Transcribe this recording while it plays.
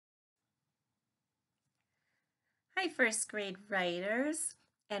Hi, first grade writers,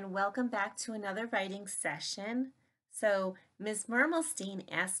 and welcome back to another writing session. So, Ms. Mermelstein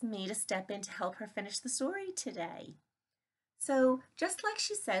asked me to step in to help her finish the story today. So, just like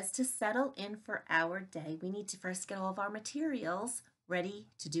she says, to settle in for our day, we need to first get all of our materials ready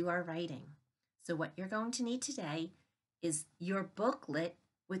to do our writing. So, what you're going to need today is your booklet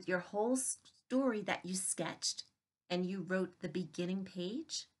with your whole story that you sketched and you wrote the beginning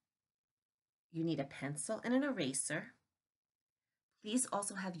page. You need a pencil and an eraser. Please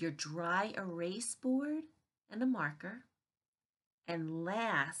also have your dry erase board and a marker. And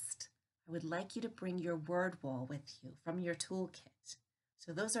last, I would like you to bring your word wall with you from your toolkit.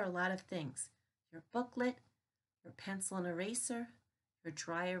 So those are a lot of things. Your booklet, your pencil and eraser, your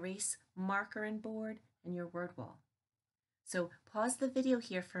dry erase marker and board, and your word wall. So pause the video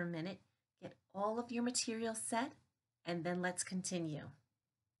here for a minute, get all of your material set, and then let's continue.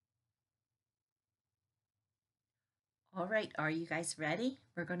 All right, are you guys ready?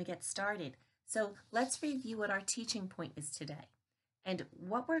 We're going to get started. So let's review what our teaching point is today. And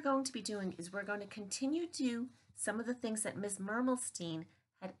what we're going to be doing is we're going to continue to do some of the things that Ms. Mermelstein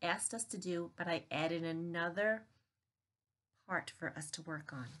had asked us to do, but I added another part for us to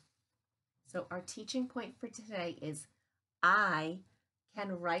work on. So our teaching point for today is I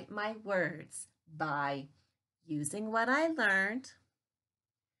can write my words by using what I learned,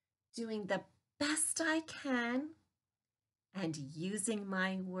 doing the best I can, and using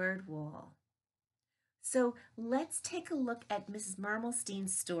my word wall. So let's take a look at Mrs.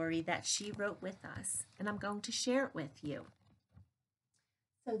 Mermelstein's story that she wrote with us, and I'm going to share it with you.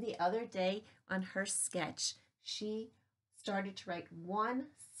 So the other day on her sketch, she started to write one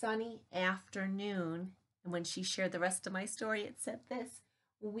sunny afternoon, and when she shared the rest of my story, it said this: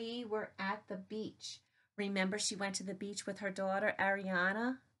 we were at the beach. Remember, she went to the beach with her daughter,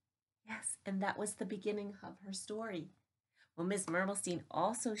 Ariana? Yes, and that was the beginning of her story. Well, Ms. Mermelstein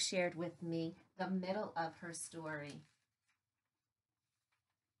also shared with me the middle of her story.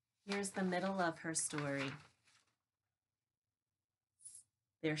 Here's the middle of her story.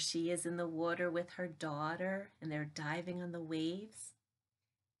 There she is in the water with her daughter, and they're diving on the waves.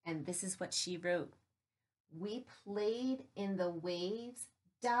 And this is what she wrote. We played in the waves,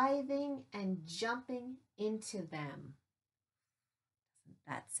 diving and jumping into them. Doesn't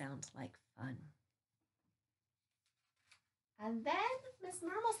that sound like fun? And then Miss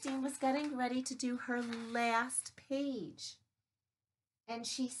Mermelstein was getting ready to do her last page. And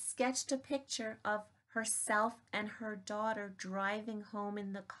she sketched a picture of herself and her daughter driving home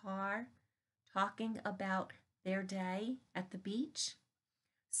in the car, talking about their day at the beach.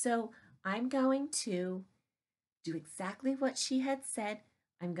 So I'm going to do exactly what she had said.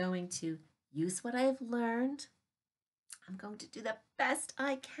 I'm going to use what I've learned. I'm going to do the best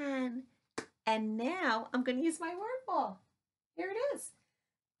I can. And now I'm going to use my word wall. Here it is.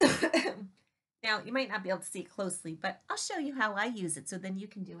 Now, you might not be able to see it closely, but I'll show you how I use it so then you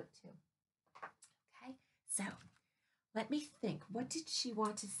can do it too. Okay, so let me think. What did she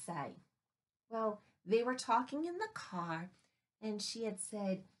want to say? Well, they were talking in the car, and she had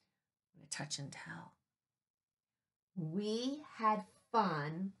said, touch and tell. We had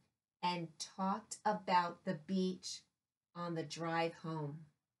fun and talked about the beach on the drive home.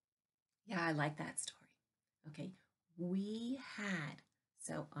 Yeah, I like that story. Okay, we had.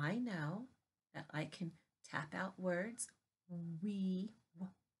 So I know that I can tap out words. We.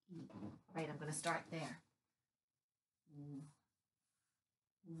 Right, I'm going to start there. We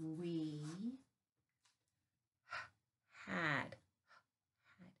had.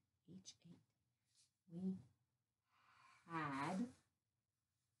 H-8. We had.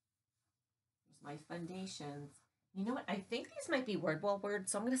 Here's my foundations. You know what? I think these might be word wall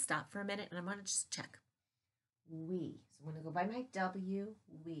words, so I'm going to stop for a minute and I'm going to just check. We. So I'm going to go by my W.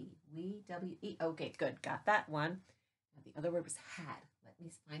 We, W-E. Okay, good. Got that one. Now the other word was had. Let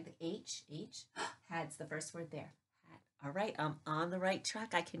me find the H. H. Had's the first word there. Had. All right, I'm on the right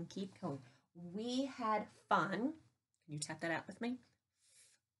track. I can keep going. We had fun. Can you tap that out with me?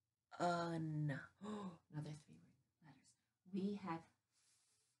 Fun. Another 3 letters. We had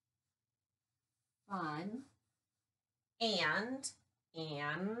fun. And,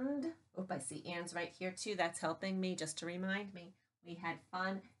 oh, I see ands right here too. That's helping me just to remind me. We had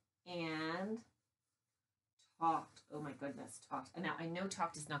fun and talked. Oh my goodness, talked. And now I know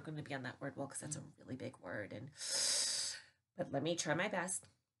talked is not going to be on that word wall because that's a really big word. But let me try my best.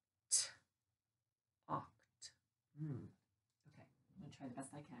 Talked. Okay, I'm going to try the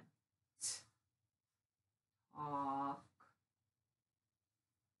best I can. Talk.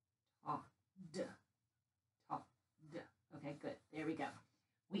 Talked. Okay, good. There we go.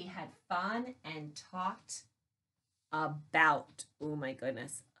 We had fun and talked About. Oh my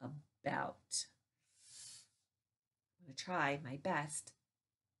goodness. About. I'm going to try my best.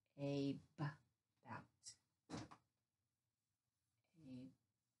 About.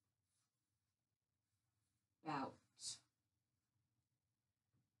 About.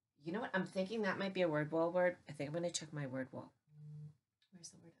 You know what? I'm thinking that might be a word wall word. I think I'm going to check my word wall. Where's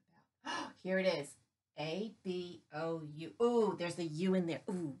the word about? Here it is. A-B-O-U. Ooh, there's a U in there.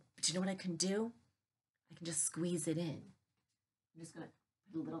 Ooh, but you know what I can do? I can just squeeze it in. I'm just going to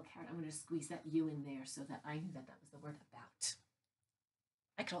put a little carrot. I'm going to squeeze that U in there so that I knew that that was the word about.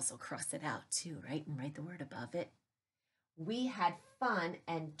 I could also cross it out too, right? And write the word above it. We had fun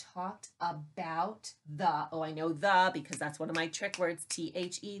and talked about the, oh, I know the because that's one of my trick words,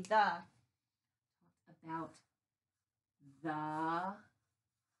 T-H-E, the. Talked about the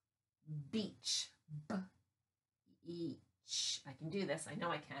beach. Beach. I can do this. I know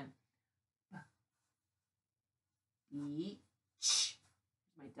I can. Beach.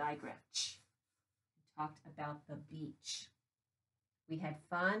 My diagram. We talked about the beach. We had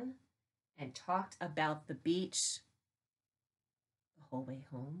fun and talked about the beach the whole way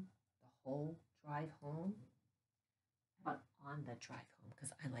home, the whole drive home. How about on the drive home?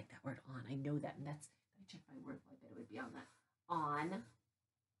 Because I like that word on. I know that, and that's, I check my word, I bet it would be on that. On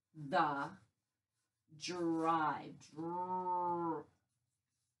the drive.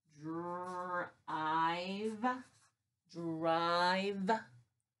 Drive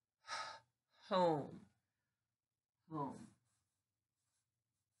home. Home.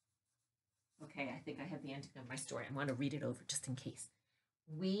 Okay, I think I have the ending of my story. I want to read it over just in case.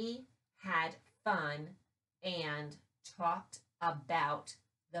 We had fun and talked about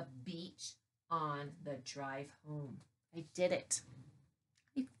the beach on the drive home. I did it.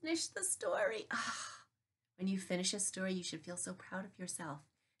 I finished the story. When you finish a story, you should feel so proud of yourself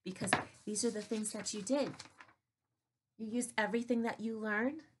because these are the things that you did. You used everything that you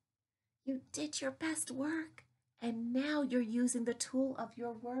learned. You did your best work. And now you're using the tool of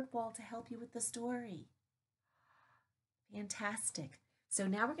your word wall to help you with the story. Fantastic. So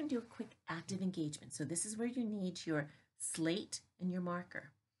now we're going to do a quick active engagement. So this is where you need your slate and your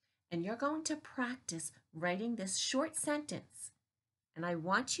marker. And you're going to practice writing this short sentence. And I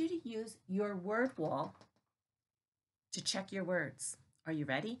want you to use your word wall to check your words. Are you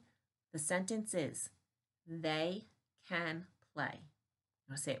ready? The sentence is, they can play. You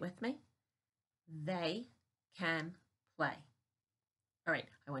want to say it with me? They can play. All right,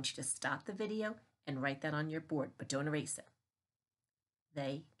 I want you to stop the video and write that on your board, but don't erase it.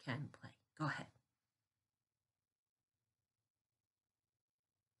 They can play. Go ahead.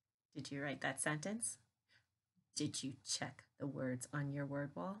 Did you write that sentence? Did you check the words on your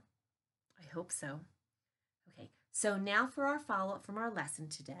word wall? I hope so. Okay, so now for our follow-up from our lesson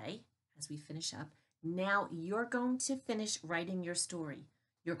today, as we finish up, now you're going to finish writing your story.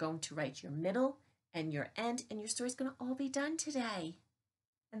 You're going to write your middle and your end, and your story's going to all be done today.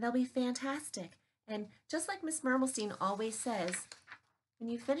 And they'll be fantastic. And just like Miss Mermelstein always says, when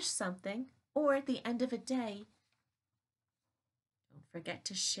you finish something, or at the end of a day, don't forget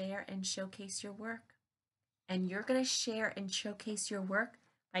to share and showcase your work. And you're going to share and showcase your work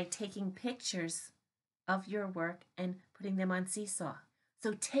by taking pictures of your work and putting them on Seesaw.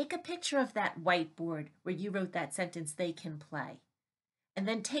 So take a picture of that whiteboard where you wrote that sentence, they can play. And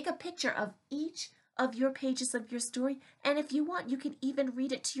then take a picture of each of your pages of your story. And if you want, you can even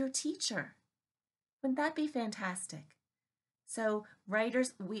read it to your teacher. Wouldn't that be fantastic? So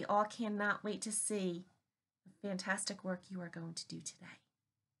writers, we all cannot wait to see the fantastic work you are going to do today.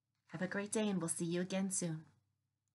 Have a great day and we'll see you again soon.